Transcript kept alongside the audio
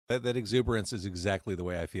That exuberance is exactly the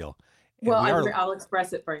way I feel. And Well, we are I'll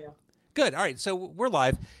express it for you. good. All right, so we're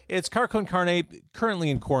live. It's Car Con Carne, currently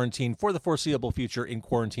in quarantine for the foreseeable future in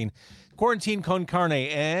quarantine. Quarantine Con Carne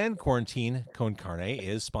and Quarantine Con Carne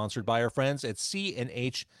is sponsored by our friends at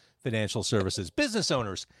C&H Financial Services. Business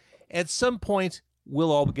owners, at some point,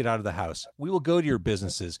 we'll all get out of the house. We will go to your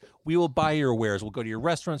businesses. We will buy your wares. We'll go to your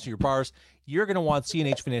restaurants, your bars. You're going to want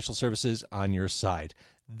C&H Financial Services on your side.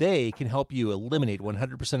 They can help you eliminate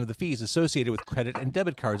 100% of the fees associated with credit and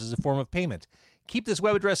debit cards as a form of payment. Keep this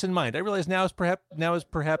web address in mind. I realize now is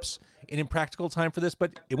perhaps an impractical time for this,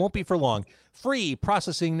 but it won't be for long.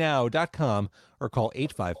 Freeprocessingnow.com or call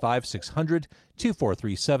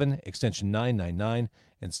 855-600-2437, extension 999,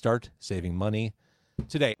 and start saving money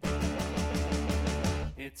today.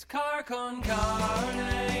 It's Car Con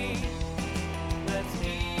Carne. Let's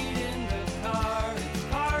eat in the car. It's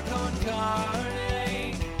Car Con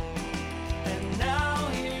Carne. And now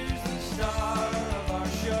here's the star of our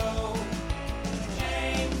show,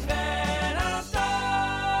 James Van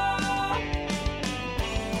Alstyne.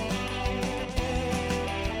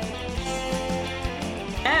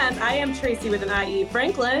 And I am Tracy with an IE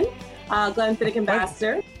Franklin, Glenfiddich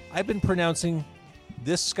ambassador. I've been pronouncing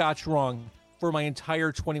this scotch wrong for my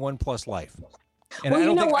entire 21 plus life. And Well, I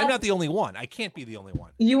don't think what? I'm not the only one. I can't be the only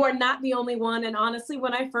one. You are not the only one. And honestly,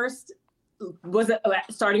 when I first was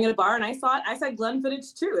starting at a bar and I saw it, I said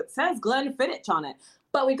Glenfiddich too. It says Glenfiddich on it.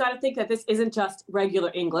 But we got to think that this isn't just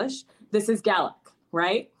regular English. This is Gaelic,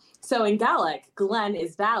 right? So in Gaelic, Glen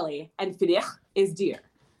is valley and Fiddich is deer.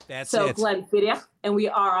 That's So it. Glenfiddich, and we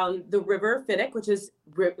are on the river Fiddich, which is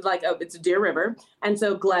it's a deer river. And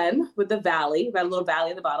so Glen with the valley, got a little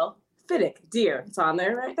valley in the bottle. Fiddich, deer. It's on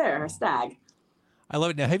there right there, a stag. I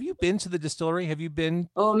love it. Now, have you been to the distillery? Have you been?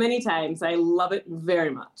 Oh, many times. I love it very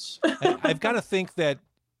much. I've got to think that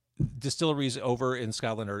distilleries over in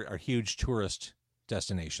Scotland are huge tourist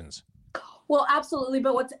destinations. Well, absolutely.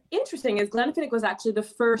 But what's interesting is Glenfiddich was actually the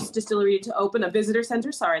first distillery to open a visitor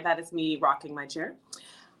center. Sorry, that is me rocking my chair.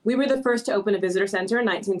 We were the first to open a visitor center in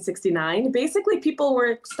 1969. Basically, people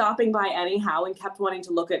were stopping by anyhow and kept wanting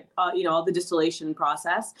to look at, all the distillation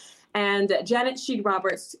process. And Janet Sheed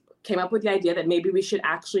Roberts came up with the idea that maybe we should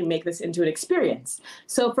actually make this into an experience.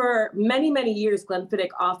 So for many, many years, Glenfiddich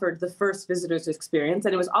offered the first visitors experience,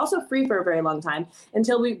 and it was also free for a very long time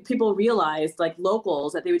until people realized, like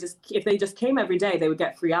locals, that if they just came every day, they would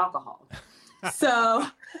get free alcohol. So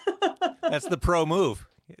That's the pro move.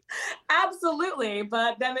 absolutely,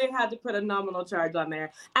 but then they had to put a nominal charge on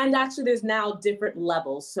there. And actually, there's now different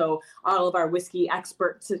levels. So all of our whiskey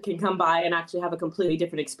experts can come by and actually have a completely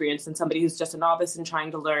different experience than somebody who's just a novice and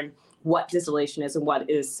trying to learn what distillation is and what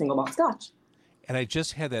is single malt scotch. And I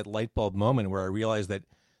just had that light bulb moment where I realized that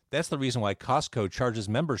that's the reason why Costco charges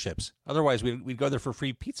memberships. Otherwise, we'd go there for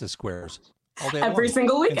free pizza squares all day Every long.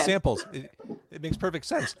 single And weekend. samples. It makes perfect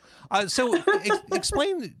sense. So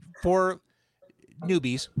explain for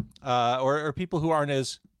newbies or people who aren't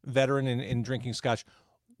as veteran in drinking scotch,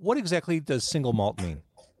 what exactly does single malt mean?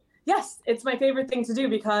 Yes, it's my favorite thing to do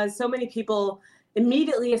because so many people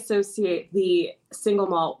immediately associate the single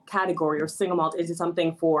malt category or single malt into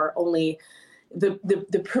something for only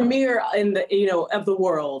the premier in the of the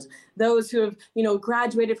world. Those who have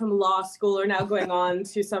graduated from law school are now going on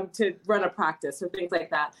to run a practice or things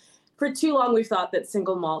like that. For too long, we've thought that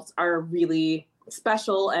single malts are really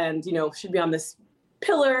special and should be on this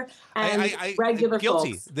pillar, and regular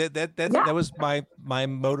guilty. folks. That was my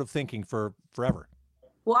mode of thinking for forever.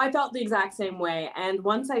 Well, I felt the exact same way. And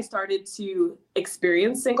once I started to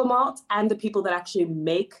experience single malt and the people that actually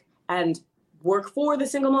make and work for the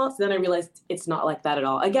single malts, then I realized it's not like that at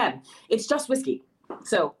all. Again, it's just whiskey.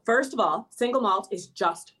 So first of all, single malt is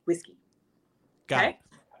just whiskey. Got it.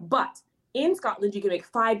 But in Scotland, you can make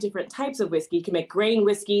 5 different types of whiskey. You can make grain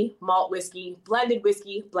whiskey, malt whiskey, blended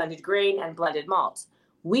grain, and blended malt.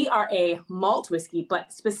 We are a malt whiskey,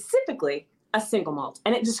 but specifically a single malt,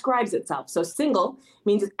 and it describes itself. So single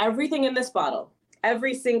means everything in this bottle,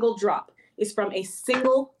 every single drop is from a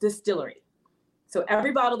single distillery. So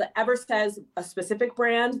every bottle that ever says a specific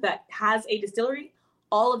brand that has a distillery,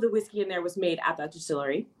 all of the whiskey in there was made at that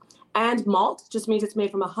distillery. And malt just means it's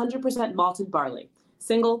made from 100% malted barley.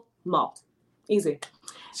 Single malt. Easy.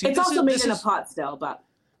 See, it's also made in a pot still, but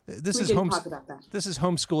this we is can talk about that. This is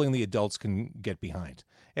homeschooling the adults can get behind.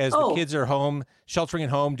 As the kids are home, sheltering at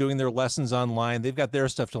home, doing their lessons online, they've got their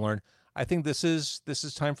stuff to learn. I think this is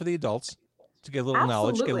time for the adults to get a little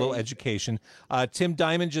knowledge, get a little education. Tim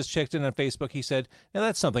Diamond just checked in on Facebook. He said, now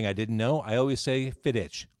that's something I didn't know. I always say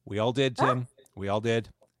Fiddich. We all did, Tim. We all did.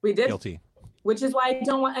 We did. Guilty. which is why I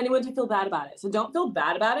don't want anyone to feel bad about it. So don't feel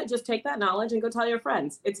bad about it. Just take that knowledge and go tell your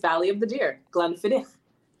friends. It's Valley of the Deer, Glenfiddich.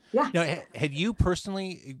 Yeah. Now, had you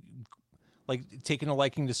personally like taken a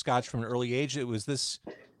liking to Scotch from an early age? It was this.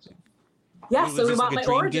 Yeah, was so we this want like a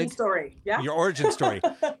my dream origin gig? story. Yeah. Your origin story.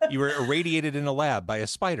 You were irradiated in a lab by a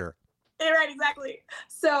spider. Yeah, right, exactly.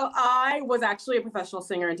 So I was actually a professional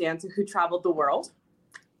singer and dancer who traveled the world.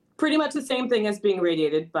 Pretty much the same thing as being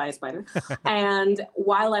radiated by a spider. And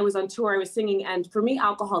while I was on tour, I was singing. And for me,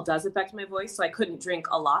 alcohol does affect my voice. So I couldn't drink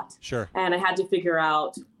a lot. Sure. And I had to figure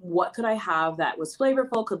out what could I have that was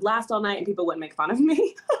flavorful, could last all night, and people wouldn't make fun of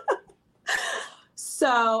me.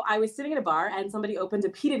 So I was sitting at a bar and somebody opened a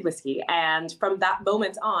peated whiskey. And from that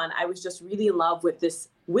moment on, I was just really in love with this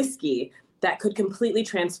whiskey that could completely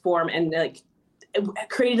transform and like it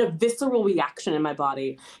created a visceral reaction in my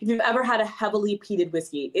body. If you've ever had a heavily peated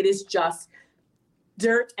whiskey, it is just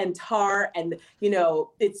dirt and tar and, you know,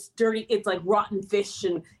 it's dirty. It's like rotten fish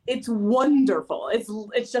and it's wonderful.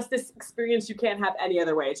 It's just this experience you can't have any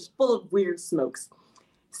other way. It's just full of weird smokes.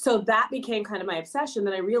 So that became kind of my obsession.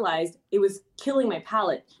 Then I realized it was killing my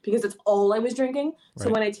palate because it's all I was drinking. So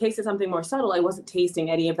Right. when I tasted something more subtle, I wasn't tasting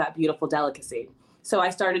any of that beautiful delicacy. So I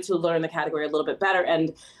started to learn the category a little bit better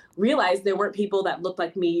and realized there weren't people that looked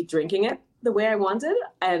like me drinking it the way I wanted.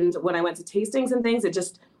 And when I went to tastings and things, it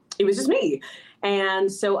was just me. And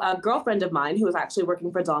so a girlfriend of mine who was actually working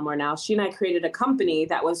for Dalmore now, she and I created a company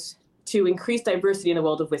that was to increase diversity in the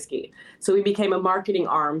world of whiskey. So we became a marketing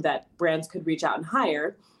arm that brands could reach out and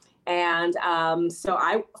hire. And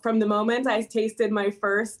so from the moment I tasted my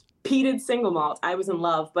first peated single malt, I was in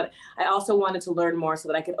love, but I also wanted to learn more so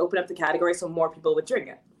that I could open up the category so more people would drink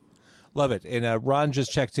it. Love it. And Ron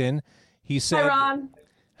just checked in. He said, Hi,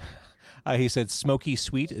 Ron. He said smoky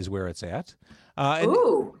sweet is where it's at. And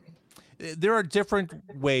Ooh. there are different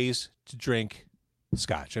ways to drink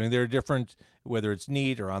Scotch. I mean, there are different, whether it's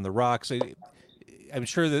neat or on the rocks. I'm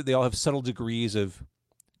sure that they all have subtle degrees of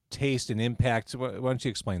taste and impact. Why don't you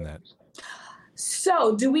explain that?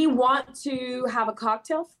 So do we want to have a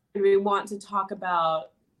cocktail? Do we want to talk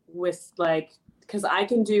about with because I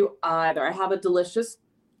can do either. I have a delicious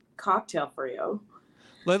cocktail for you.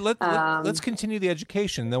 Let's continue the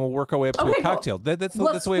education, then we'll work our way up to Okay, a cool. cocktail. That's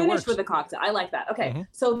Let's the way it finish works. with the cocktail. I like that. Okay. Mhm.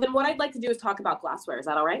 So then what I'd like to do is talk about glassware. Is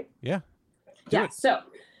that all right? Yeah. Do Yeah. it. So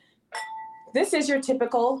this is your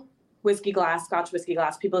typical whiskey glass, Scotch whiskey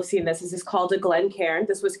glass. People have seen this. This is called a Glencairn.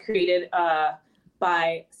 This was created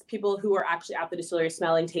by people who were actually at the distillery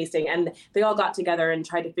smelling, tasting, and they all got together and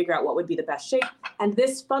tried to figure out what would be the best shape. And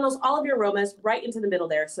this funnels all of your aromas right into the middle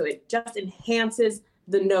there. So it just enhances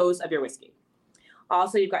the nose of your whiskey.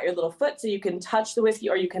 Also, you've got your little foot so you can touch the whiskey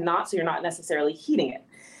or you cannot, so you're not necessarily heating it.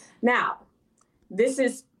 Now, this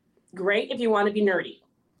is great if you want to be nerdy.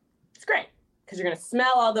 It's great because you're going to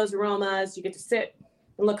smell all those aromas. You get to sit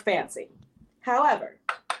and look fancy. However,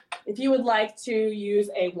 if you would like to use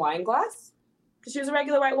a wine glass, just use a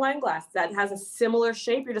regular white wine glass that has a similar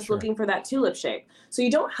shape. You're just Sure. looking for that tulip shape. So you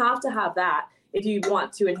don't have to have that if you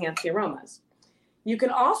want to enhance the aromas. You can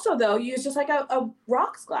also, though, use just like a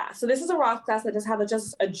rocks glass. So this is a rocks glass that does have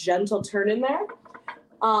just a gentle turn in there.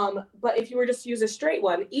 But if you were just to use a straight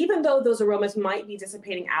one, even though those aromas might be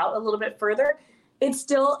dissipating out a little bit further, it's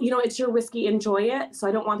still, it's your whiskey, enjoy it. So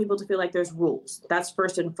I don't want people to feel like there's rules. That's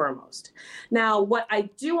first and foremost. Now, what I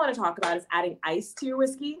do want to talk about is adding ice to your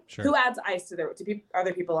whiskey. Sure. Who adds ice to their, are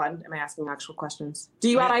there people on, am I asking actual questions? Do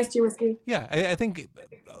you add ice to your whiskey? Yeah, I think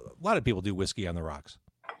a lot of people do whiskey on the rocks.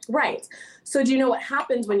 Right. So do you know what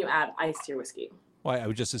happens when you add ice to your whiskey? Well, I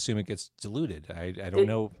would just assume it gets diluted. I don't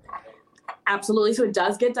know. Absolutely. So it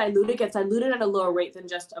does get diluted. It gets diluted at a lower rate than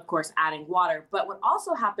just, of course, adding water. But what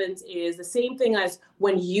also happens is the same thing as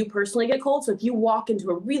when you personally get cold. So if you walk into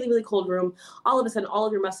a really, really cold room, all of a sudden, all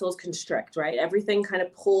of your muscles constrict, right? Everything kind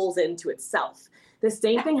of pulls into itself. The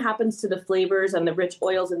same thing happens to the flavors and the rich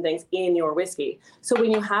oils and things in your whiskey. So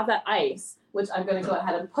when you have that ice, which I'm going to go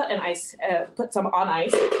ahead and put some on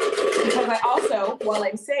ice, because I also, while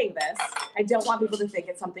I'm saying this, I don't want people to think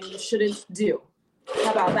it's something you shouldn't do.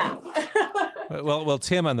 How about that? Well,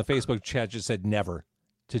 Tim on the Facebook chat just said never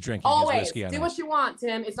to drinking his Always whiskey on do ice. what you want,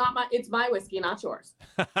 Tim. It's my whiskey, not yours.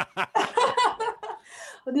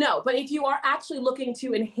 No, but if you are actually looking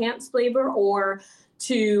to enhance flavor or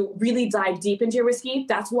to really dive deep into your whiskey,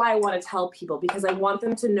 that's why I want to tell people, because I want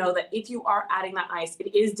them to know that if you are adding that ice,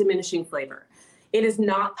 it is diminishing flavor. It is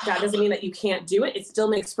not, that doesn't mean that you can't do it. It still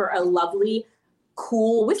makes for a lovely,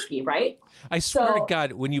 cool whiskey, right? I swear to So-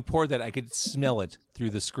 God, when you poured that, I could smell it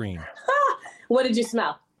through the screen. What did you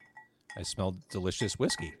smell? I smelled delicious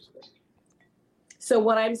whiskey. So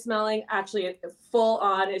what I'm smelling actually full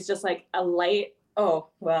on is just like a light Oh,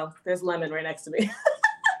 well, there's lemon right next to me.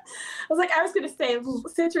 I was going to say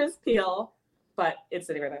citrus peel, but it's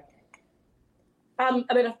sitting right there.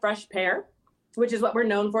 A bit of fresh pear, which is what we're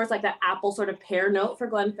known for. It's like that apple sort of pear note for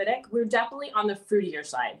Glenfiddich. We're definitely on the fruitier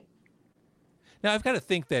side. Now, I've got to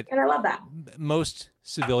think that And I love that. most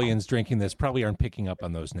civilians drinking this probably aren't picking up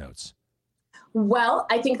on those notes. Well,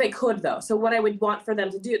 I think they could, though. So what I would want for them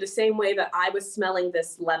to do, the same way that I was smelling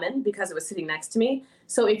this lemon because it was sitting next to me.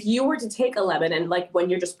 So if you were to take a lemon and like when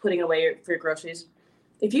you're just putting away for your groceries,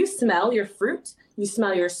 if you smell your fruit, you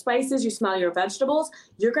smell your spices, you smell your vegetables,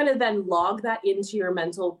 you're going to then log that into your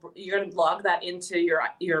you're going to log that into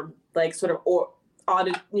your like sort of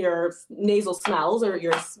audit your nasal smells or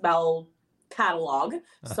your smell catalog.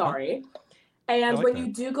 Sorry. And like when that.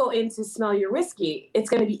 you do go in to smell your whiskey, it's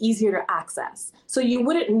going to be easier to access. So you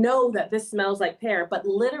wouldn't know that this smells like pear, but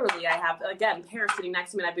literally I have, again, pear sitting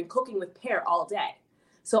next to me and I've been cooking with pear all day.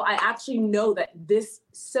 So I actually know that this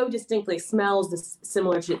so distinctly smells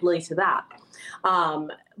similarly to that.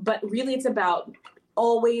 But really it's about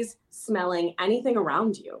always smelling anything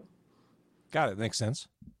around you. Got it. Makes sense.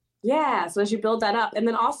 Yeah. So as you build that up. And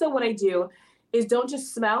then also what I do is don't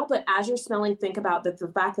just smell, but as you're smelling, think about the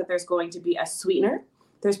fact that there's going to be a sweetener.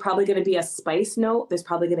 There's probably going to be a spice note. There's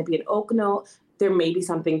probably going to be an oak note. There may be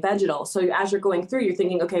something vegetal. So as you're going through, you're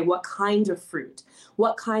thinking, okay, what kind of fruit?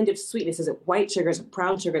 What kind of sweetness? Is it white sugar? Is it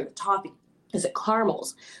brown sugar? Is it toffee? Is it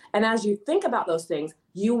caramels? And as you think about those things,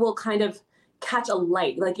 you will kind of catch a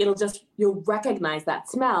light. Like you'll recognize that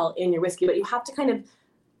smell in your whiskey, but you have to kind of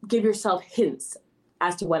give yourself hints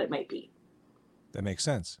as to what it might be. That makes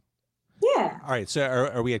sense. Yeah. All right. So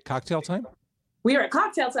are we at cocktail time? We are at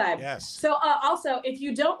cocktail time. Yes. So also, if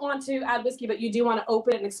you don't want to add whiskey, but you do want to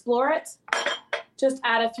open it and explore it, just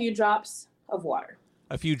add a few drops of water.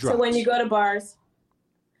 A few drops. So when you go to bars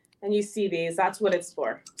and you see these, that's what it's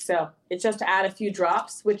for. So it's just to add a few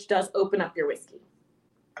drops, which does open up your whiskey.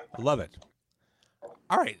 I love it.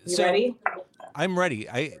 All right. You so ready? I'm ready.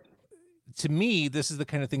 To me, this is the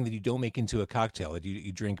kind of thing that you don't make into a cocktail. That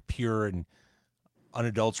you drink pure and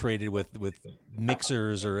unadulterated with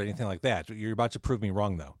mixers or anything like that. You're about to prove me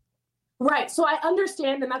wrong, though. Right. So I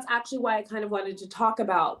understand, and that's actually why I kind of wanted to talk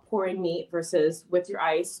about pouring neat versus with your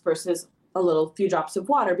ice versus a few drops of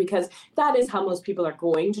water, because that is how most people are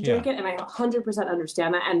going to drink it. And I 100%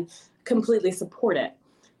 understand that and completely support it.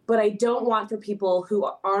 But I don't want for people who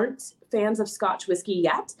aren't fans of Scotch whiskey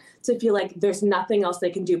yet to feel like there's nothing else they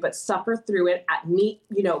can do but suffer through it at neat,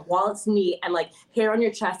 while it's neat and like hair on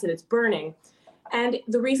your chest and it's burning. And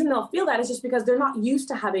the reason they'll feel that is just because they're not used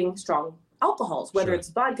to having strong alcohols, whether it's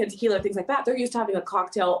vodka, tequila, things like that. They're used to having a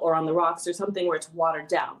cocktail or on the rocks or something where it's watered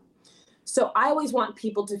down. So I always want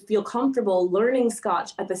people to feel comfortable learning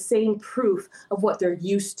Scotch at the same proof of what they're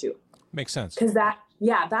used to. Makes sense. Because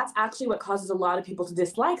that's actually what causes a lot of people to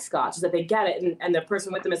dislike Scotch, is that they get it and the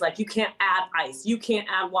person with them is like, you can't add ice, you can't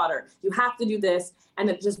add water, you have to do this, and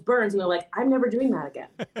it just burns, and they're like, I'm never doing that again.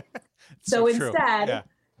 So instead,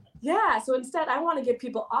 so instead I want to give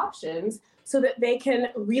people options so that they can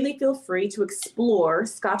really feel free to explore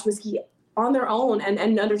Scotch whiskey on their own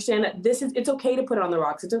and understand that it's okay to put it on the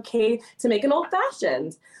rocks. It's okay to make an old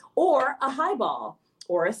fashioned or a highball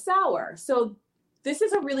or a sour. So this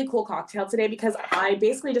is a really cool cocktail today because I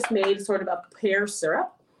basically just made sort of a pear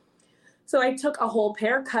syrup. So I took a whole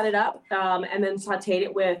pear, cut it up, and then sauteed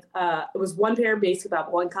it with, it was one pear, basically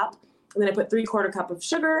about 1 cup. And then I put 3/4 cup of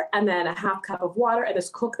sugar and then a 1/2 cup of water and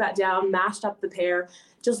just cooked that down, mashed up the pear,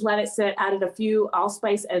 just let it sit, added a few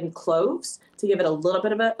allspice and cloves to give it a little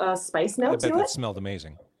bit of a spice note to it. I bet that smelled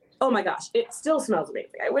amazing. Oh my gosh, it still smells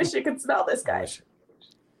amazing. I wish you could smell this, guys.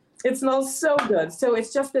 It smells so good. So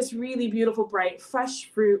it's just this really beautiful, bright,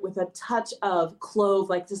 fresh fruit with a touch of clove,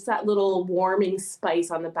 like just that little warming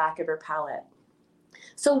spice on the back of your palate.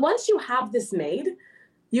 So once you have this made,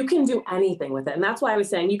 you can do anything with it. And that's why I was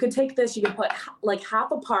saying you could take this, you could put like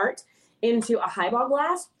 1/2 part into a highball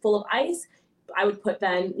glass full of ice. I would put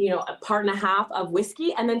then, 1.5 parts of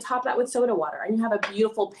whiskey and then top that with soda water. And you have a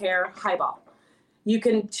beautiful pear highball. You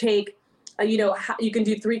can take, you can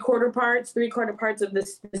do 3/4 parts of the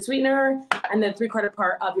sweetener and then 3/4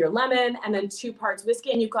 part of your lemon and then 2 parts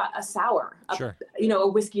whiskey. And you've got a sour, a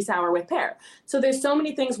whiskey sour with pear. So there's so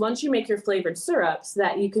many things once you make your flavored syrups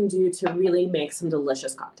that you can do to really make some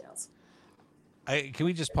delicious cocktails. Can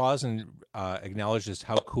we just pause and acknowledge just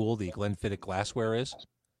how cool the Glenfiddich glassware is?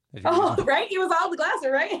 Oh, right? It was all the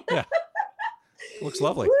glassware, right? Yeah. Looks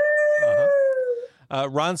lovely.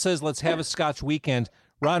 Ron says, let's have a Scotch weekend.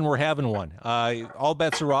 Ron, we're having one. All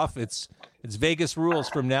bets are off. It's Vegas rules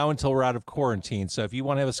from now until we're out of quarantine. So if you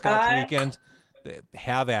want to have a Scotch weekend,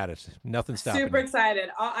 Have at it. Nothing stopping Super you. excited.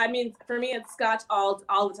 I mean, for me, it's scotch all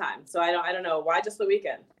the time. So I don't know why just the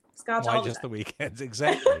weekend. Scotch Why all the just the time. weekends?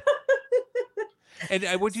 Exactly. And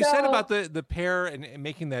what you said So- about the pear and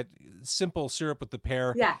making that simple syrup with the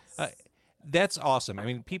pear, Yes. that's awesome. I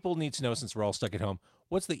mean, people need to know, since we're all stuck at home,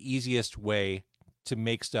 what's the easiest way to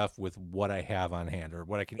make stuff with what I have on hand or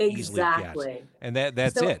what I can easily get? Exactly. And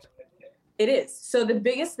that's So- it. It is. So the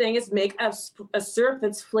biggest thing is make a syrup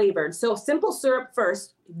that's flavored. So simple syrup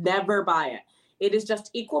first, never buy it. It is just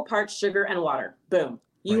equal parts sugar and water. Boom.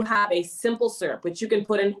 You Right. have a simple syrup, which you can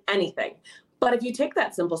put in anything. But if you take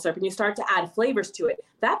that simple syrup and you start to add flavors to it,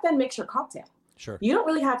 that then makes your cocktail. Sure. You don't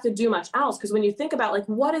really have to do much else, because when you think about like,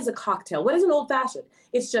 what is a cocktail? What is an old fashioned?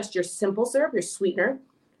 It's just your simple syrup, your sweetener,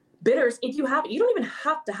 bitters. If you have, you don't even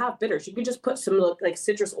have to have bitters. You can just put some like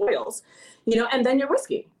citrus oils, and then your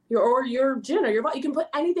whiskey, your gin, or you can put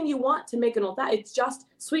anything you want to make an old fashioned. It's just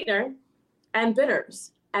sweetener and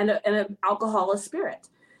bitters and an alcohol, a spirit.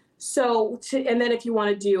 So, and then if you want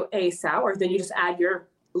to do a sour, then you just add your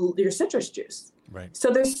citrus juice. Right. So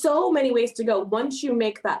there's so many ways to go once you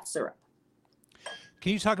make that syrup.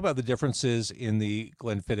 Can you talk about the differences in the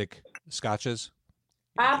Glenfiddich scotches?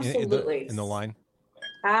 in- Absolutely. In the line?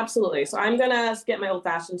 Absolutely. So I'm gonna get my old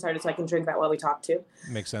fashioned started so I can drink that while we talk too.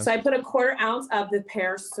 Makes sense. So I put a 1/4 ounce of the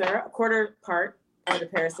pear syrup, a quarter part of the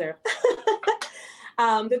pear syrup.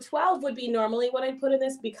 The 12 would be normally what I put in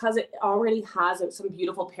this because it already has some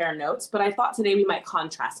beautiful pear notes, but I thought today we might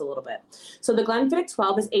contrast a little bit. So the Glenfiddich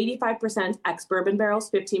 12 is 85% ex-bourbon barrels,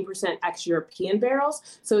 15% ex-European barrels.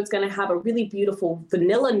 So it's going to have a really beautiful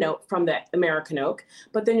vanilla note from the American oak,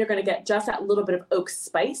 but then you're going to get just that little bit of oak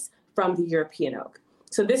spice from the European oak.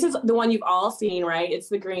 So this is the one you've all seen, right? It's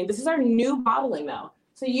the green. This is our new bottling though.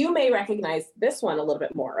 So you may recognize this one a little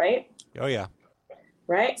bit more, right? Oh, yeah.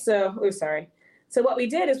 Right? So, sorry. So what we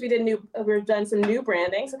did is we've done some new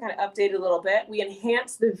branding, so kind of updated a little bit. We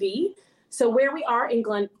enhanced the V. So where we are in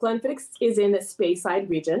Glenfiddich is in the Speyside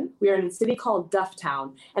region. We are in a city called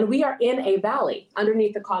Dufftown, and we are in a valley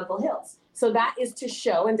underneath the Connell Hills. So that is to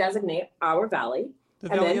show and designate our valley.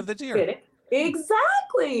 The And Valley then of the Deer. fit it.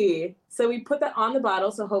 Exactly. So we put that on the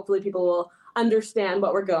bottle, so hopefully people will understand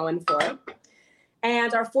what we're going for.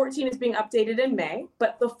 And our 14 is being updated in May,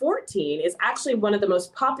 but the 14 is actually one of the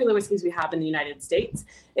most popular whiskeys we have in the United States.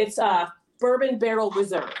 It's Bourbon Barrel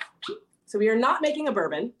Reserve. So we are not making a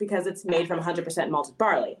bourbon because it's made from 100% malted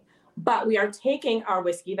barley, but we are taking our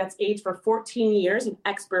whiskey that's aged for 14 years in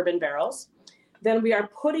ex-bourbon barrels. Then we are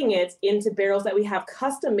putting it into barrels that we have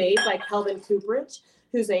custom made by Kelvin Cooperage,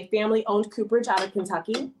 who's a family-owned cooperage out of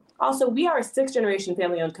Kentucky. Also, we are a 6th-generation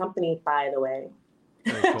family-owned company, by the way.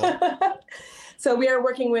 Very cool. So we are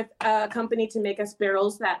working with a company to make us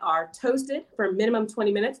barrels that are toasted for a minimum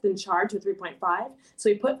 20 minutes, then charred to 3.5. So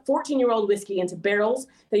we put 14-year-old whiskey into barrels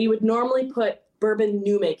that you would normally put bourbon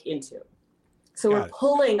new make into. So Got we're it.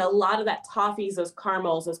 pulling a lot of that toffees, those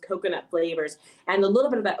caramels, those coconut flavors, and a little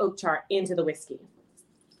bit of that oak char into the whiskey.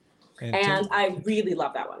 And And I really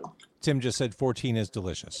love that one. Tim just said 14 is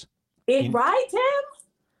delicious. You- Right, Tim?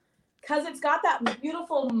 Because it's got that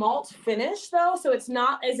beautiful malt finish, though, so it's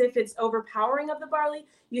not as if it's overpowering of the barley.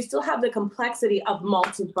 You still have the complexity of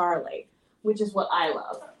malted barley, which is what I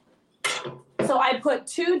love. So I put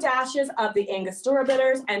 2 dashes of the Angostura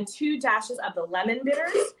bitters and 2 dashes of the lemon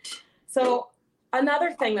bitters. So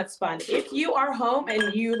another thing that's fun, if you are home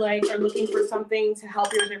and you are looking for something to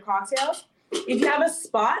help you with your cocktails, if you have a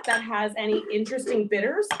spot that has any interesting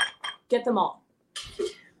bitters, get them all.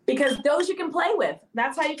 Because those you can play with.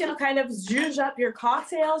 That's how you can kind of zhuzh up your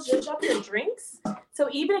cocktails, zhuzh up your drinks. So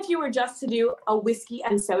even if you were just to do a whiskey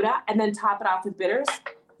and soda and then top it off with bitters,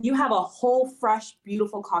 you have a whole fresh,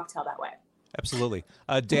 beautiful cocktail that way. Absolutely.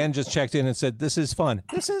 Dan just checked in and said, "This is fun.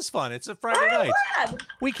 This is fun. It's a Friday night. Glad.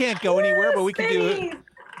 We can't go anywhere, but we can do Spinny.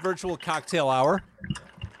 a virtual cocktail hour."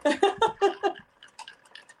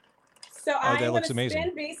 So I'm that going looks to amazing.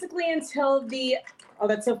 spin basically until oh,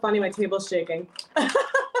 that's so funny. My table's shaking.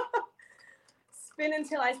 Spin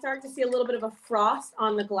until I start to see a little bit of a frost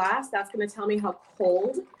on the glass. That's going to tell me how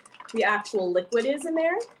cold the actual liquid is in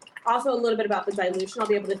there. Also a little bit about the dilution. I'll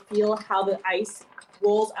be able to feel how the ice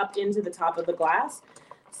rolls up into the top of the glass.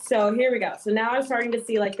 So here we go. So now I'm starting to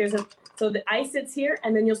see so the ice sits here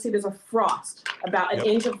and then you'll see there's a frost, about an Yep.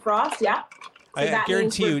 inch of frost. Yeah. So I that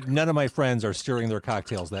guarantee you, means none of my friends are stirring their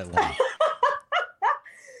cocktails that long.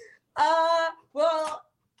 well,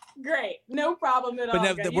 great. No problem at all.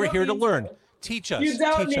 But guys. You we're don't here to need learn. Teach us. You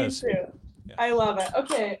don't Teach need us. to. Yeah. I love it.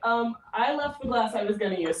 Okay. I left the glass I was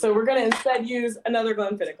going to use. So we're going to instead use another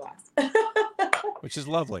Glenfiddich glass. Which is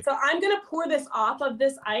lovely. So I'm going to pour this off of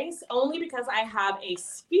this ice only because I have a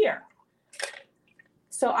sphere.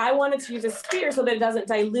 So I wanted to use a sphere so that it doesn't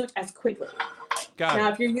dilute as quickly. Got Now,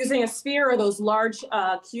 it. if you're using a sphere or those large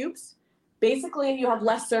cubes, basically you have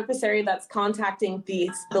less surface area that's contacting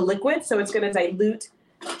the liquid, so it's going to dilute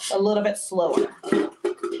a little bit slower.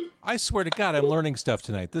 I swear to God, I'm learning stuff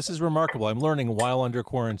tonight. This is remarkable. I'm learning while under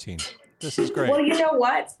quarantine. This is great. Well, you know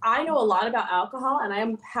what? I know a lot about alcohol, and I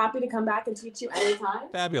am happy to come back and teach you anytime.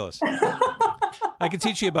 Fabulous. I can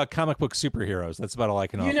teach you about comic book superheroes. That's about all I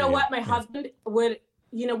can offer You know what? My Yeah. husband would,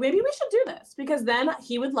 maybe we should do this because then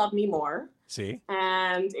he would love me more See?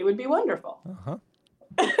 and it would be wonderful. Uh-huh.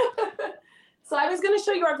 So I was going to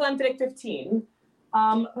show you our Glenfiddich 15,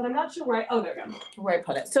 but I'm not sure where there we go, where I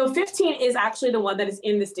put it. So 15 is actually the one that is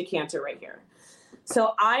in this decanter right here.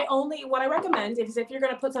 So what I recommend is if you're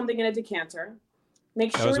going to put something in a decanter,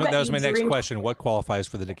 make sure That was you my next drink, question. What qualifies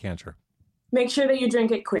for the decanter? make sure that you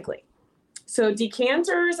drink it quickly. So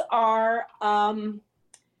decanters are,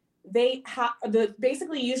 they have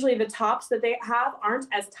basically usually the tops that they have aren't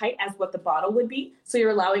as tight as what the bottle would be. So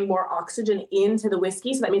you're allowing more oxygen into the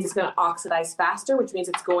whiskey. So that means it's going to oxidize faster, which means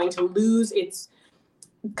it's going to lose its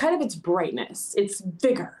brightness, its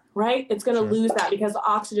vigor, right? It's going to Sure. lose that because the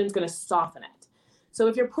oxygen is going to soften it. So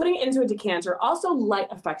if you're putting it into a decanter, also light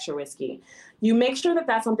affects your whiskey. You make sure that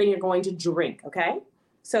that's something you're going to drink, okay?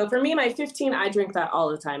 So for me, my 15, I drink that all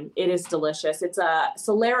the time. It is delicious. It's a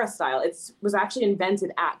Solera style. It was actually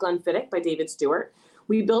invented at Glenfiddich by David Stewart.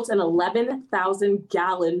 We built an 11,000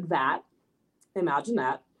 gallon vat. Imagine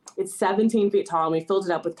that. It's 17 feet tall, and we filled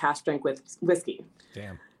it up with cask strength with whiskey.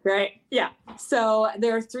 Damn. Right? Yeah. So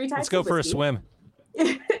there are 3 types Let's go of for a whiskey. swim.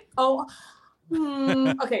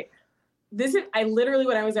 Okay. I literally,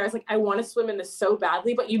 when I was there, I was like, I want to swim in this so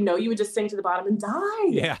badly, but you would just sink to the bottom and die.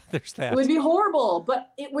 Yeah, there's that. It would be horrible,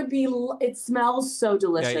 but it smells so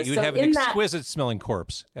delicious. Yeah, you would so have an in that, exquisite smelling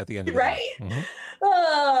corpse at the end of it. right?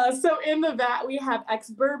 Mhm. So in the vat, we have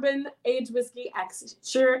ex-bourbon aged whiskey,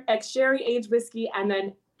 ex-sherry aged whiskey, and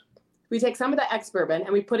then we take some of the ex-bourbon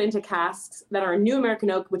and we put into casks that are new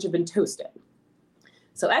American oak, which have been toasted.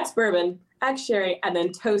 So ex-bourbon, ex-sherry, and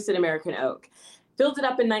then toasted American oak. Filled it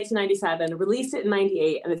up in 1997, released it in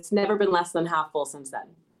 98, and it's never been less than half full since then.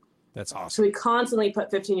 That's So awesome. we constantly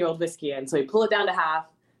put 15-year-old whiskey in. So we pull it down to half,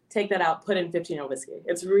 take that out, put in 15-year-old whiskey.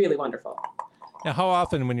 It's really wonderful. Now, how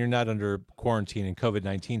often, when you're not under quarantine and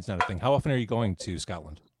COVID-19 is not a thing, how often are you going to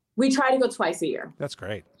Scotland? We try to go twice a year. That's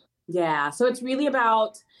great. Yeah. So it's really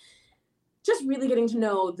about just really getting to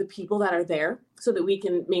know the people that are there so that we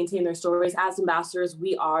can maintain their stories. As ambassadors,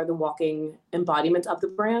 we are the walking embodiment of the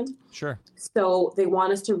brand. Sure. So they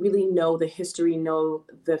want us to really know the history, know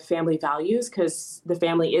the family values, because the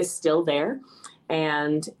family is still there.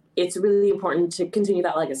 And it's really important to continue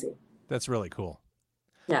that legacy. That's really cool.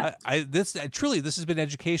 Yeah. This has been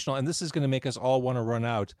educational, and this is going to make us all want to run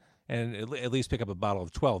out and at least pick up a bottle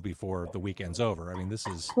of 12 before the weekend's over. I mean, this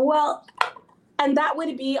is Well, and that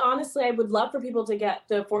would be, honestly, I would love for people to get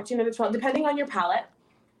the 14 or the 12, depending on your palate.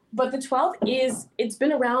 But the 12 it's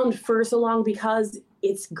been around for so long because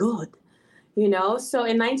it's good, So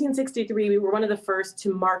in 1963, we were one of the first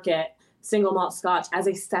to market single malt Scotch as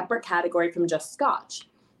a separate category from just Scotch.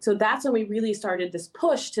 So that's when we really started this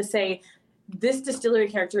push to say this distillery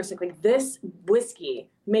characteristic, like this whiskey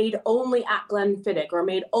made only at Glenfiddich or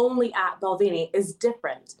made only at Balvenie is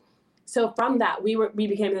different. So from that, we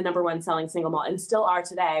became the #1 selling single malt and still are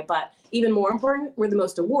today. But even more important, we're the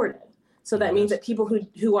most awarded. So that means that people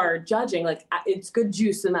who are judging, like, it's good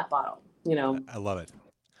juice in that bottle, I love it.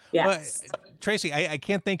 Yeah. Well, Tracy, I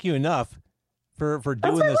can't thank you enough for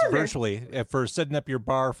doing my this pleasure. virtually, for setting up your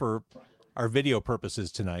bar for our video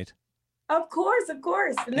purposes tonight. Of course.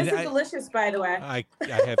 And this And is delicious, by the way. I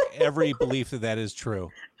have every belief that is true.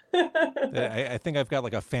 I think I've got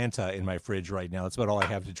like a Fanta in my fridge right now. That's about all I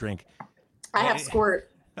have to drink. I have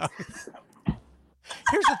squirt.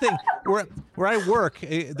 Here's the thing: where I work,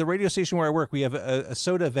 the radio station where I work, we have a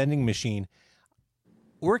soda vending machine.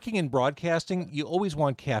 Working in broadcasting, you always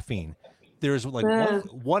want caffeine. There's like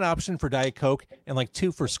one option for Diet Coke and like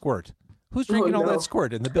 2 for Squirt. Who's drinking all no. that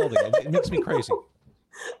Squirt in the building? It makes me crazy.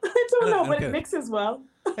 I don't know, but Okay. it mixes well.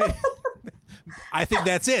 I think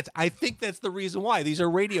that's it. I think that's the reason why. These are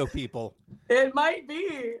radio people. It might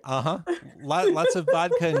be. Lots of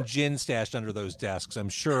vodka and gin stashed under those desks. I'm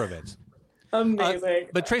sure of it. Amazing.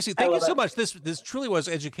 But Tracy, I thank you love so it. much. This truly was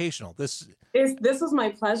educational. This was my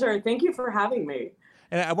pleasure. Thank you for having me.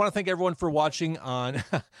 And I want to thank everyone for watching on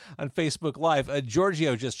on Facebook Live.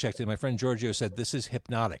 Giorgio just checked in. My friend Giorgio said this is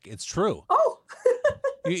hypnotic. It's true. Oh,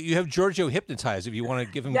 You have Giorgio hypnotized if you want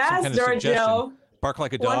to give him some yes, kind of suggestion. Giorgio. Bark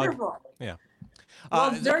like a dog. Wonderful. Yeah.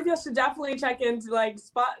 Well, Giorgio should definitely check into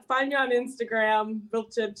find me on Instagram. We'll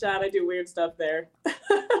chit chat. I do weird stuff there.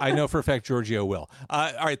 I know for a fact Giorgio will.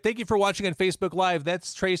 All right. Thank you for watching on Facebook Live.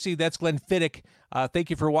 That's Tracy. That's Glenfiddich. Thank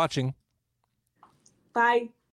you for watching. Bye.